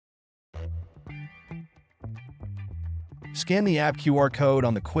Scan the app QR code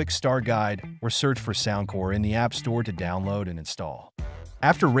on the Quick Start Guide or search for Soundcore in the App Store to download and install.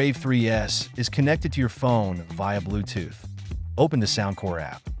 After Rave 3S is connected to your phone via Bluetooth, open the Soundcore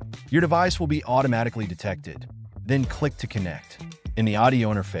app. Your device will be automatically detected. Then click to connect. In the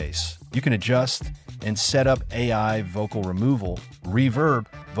audio interface, you can adjust and set up AI vocal removal, reverb,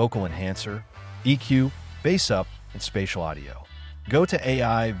 vocal enhancer, EQ, bass up, and spatial audio. Go to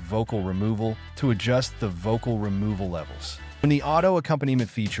AI vocal removal to adjust the vocal removal levels. When the auto accompaniment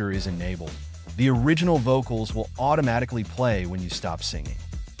feature is enabled, the original vocals will automatically play when you stop singing.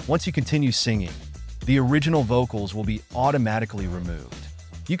 Once you continue singing, the original vocals will be automatically removed.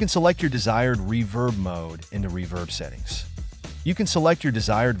 You can select your desired reverb mode in the reverb settings. You can select your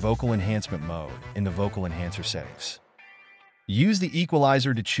desired vocal enhancement mode in the vocal enhancer settings. Use the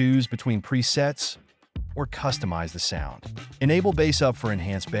equalizer to choose between presets or customize the sound. Enable bass up for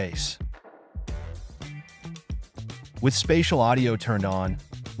enhanced bass. With spatial audio turned on,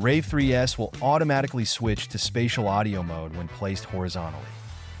 Rave 3S will automatically switch to spatial audio mode when placed horizontally.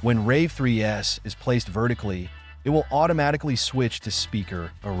 When Rave 3S is placed vertically, it will automatically switch to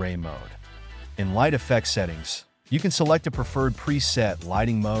speaker array mode. In light effects settings, you can select a preferred preset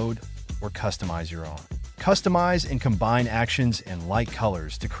lighting mode or customize your own. Customize and combine actions and light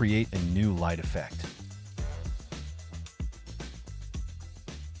colors to create a new light effect.